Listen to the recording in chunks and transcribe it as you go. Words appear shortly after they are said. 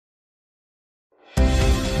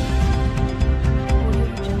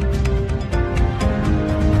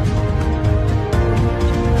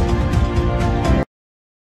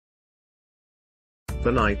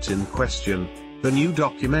The Night in Question, the new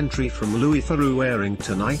documentary from Louis Theroux, airing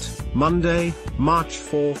tonight, Monday, March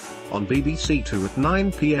 4, on BBC Two at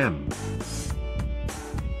 9 p.m.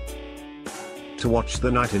 To watch The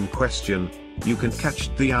Night in Question, you can catch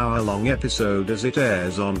the hour-long episode as it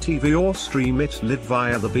airs on TV or stream it live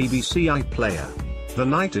via the BBC iPlayer. The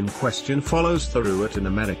Night in Question follows Theroux at an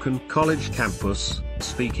American college campus,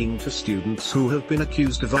 speaking to students who have been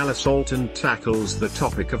accused of assault, and tackles the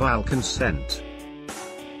topic of consent.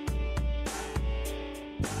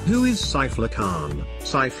 Who is Saifullah Khan?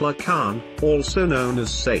 Saifullah Khan, also known as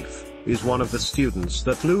Saif, is one of the students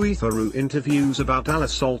that Louis Theroux interviews about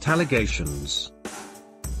assault allegations.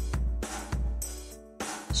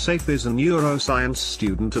 Saif is a neuroscience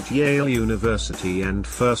student at Yale University and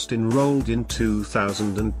first enrolled in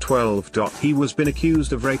 2012. He was been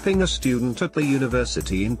accused of raping a student at the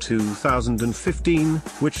university in 2015,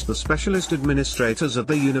 which the specialist administrators at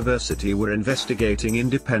the university were investigating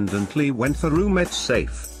independently. When Theroux met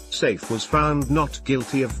Saif, Saif was found not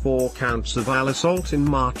guilty of 4 counts of assault in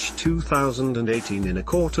March 2018 in a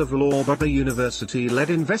court of law, but the university-led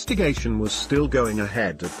investigation was still going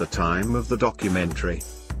ahead at the time of the documentary.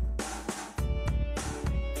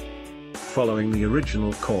 Following the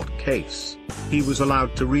original court case, he was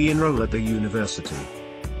allowed to re-enroll at the university.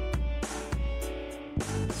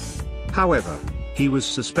 However, he was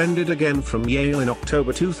suspended again from Yale in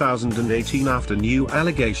October 2018 after new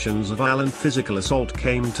allegations of violent physical assault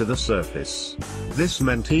came to the surface. This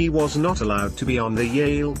meant he was not allowed to be on the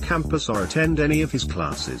Yale campus or attend any of his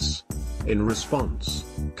classes. In response,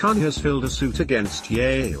 Khan has filed a suit against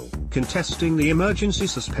Yale, contesting the emergency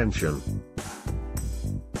suspension.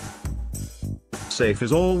 Saif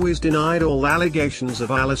has always denied all allegations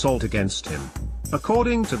of assault against him.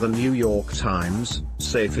 According to the New York Times,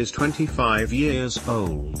 Saif is 25 years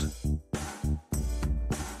old.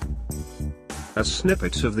 A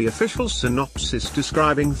snippet of the official synopsis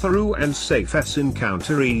describing Theroux and Saif's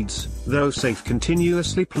encounter reads, "Though Saif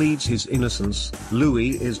continuously pleads his innocence,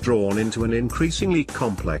 Louis is drawn into an increasingly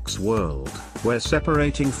complex world, where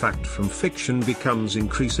separating fact from fiction becomes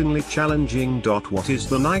increasingly challenging." What is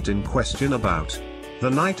The Night in Question about? The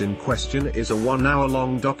Night in Question is a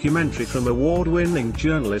 1-hour-long documentary from award-winning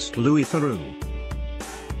journalist Louis Theroux.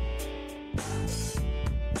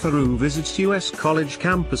 Theroux visits U.S. college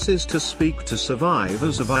campuses to speak to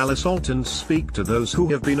survivors of assault and speak to those who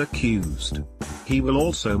have been accused. He will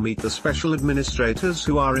also meet the special administrators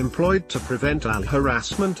who are employed to prevent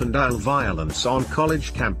harassment and violence on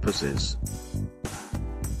college campuses.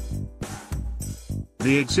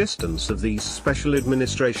 The existence of these special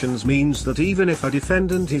administrations means that even if a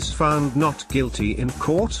defendant is found not guilty in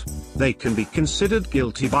court, they can be considered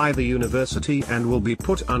guilty by the university and will be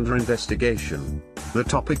put under investigation. The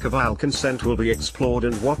topic of consent will be explored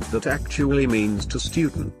and what that actually means to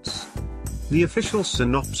students. The official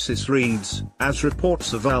synopsis reads, "As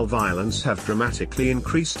reports of violence have dramatically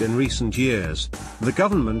increased in recent years, the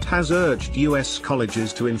government has urged U.S.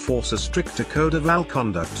 colleges to enforce a stricter code of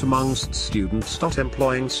conduct amongst students,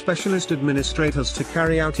 employing specialist administrators to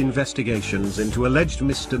carry out investigations into alleged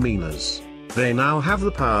misdemeanors. They now have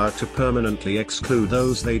the power to permanently exclude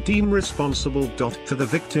those they deem responsible. To the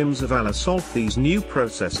victims of assault, these new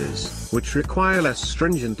processes, which require less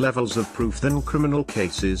stringent levels of proof than criminal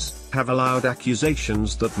cases, have allowed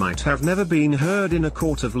accusations that might have never been heard in a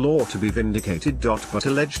court of law to be vindicated. But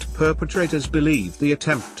alleged perpetrators believe the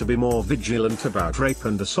attempt to be more vigilant about rape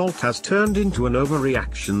and assault has turned into an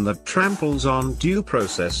overreaction that tramples on due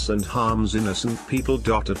process and harms innocent people.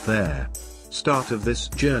 At their start of this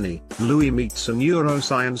journey, Louis meets a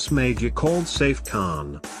neuroscience major called Saif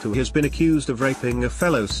Khan, who has been accused of raping a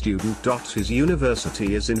fellow student. His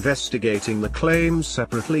university is investigating the claims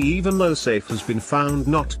separately, even though Saif has been found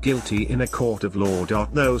not guilty in a court of law.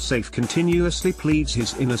 Though Saif continuously pleads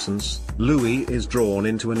his innocence, Louis is drawn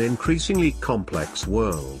into an increasingly complex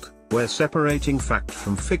world, where separating fact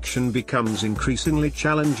from fiction becomes increasingly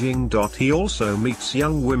challenging. He also meets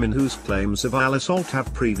young women whose claims of assault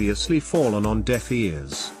have previously fallen on deaf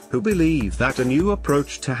ears, who believe that a new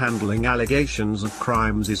approach to handling allegations of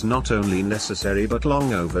crimes is not only necessary but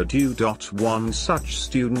long overdue. One such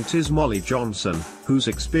student is Molly Johnson, whose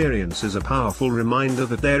experience is a powerful reminder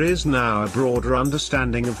that there is now a broader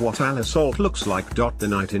understanding of what assault looks like. The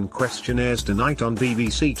Night in Question airs tonight on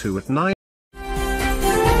BBC Two at 9.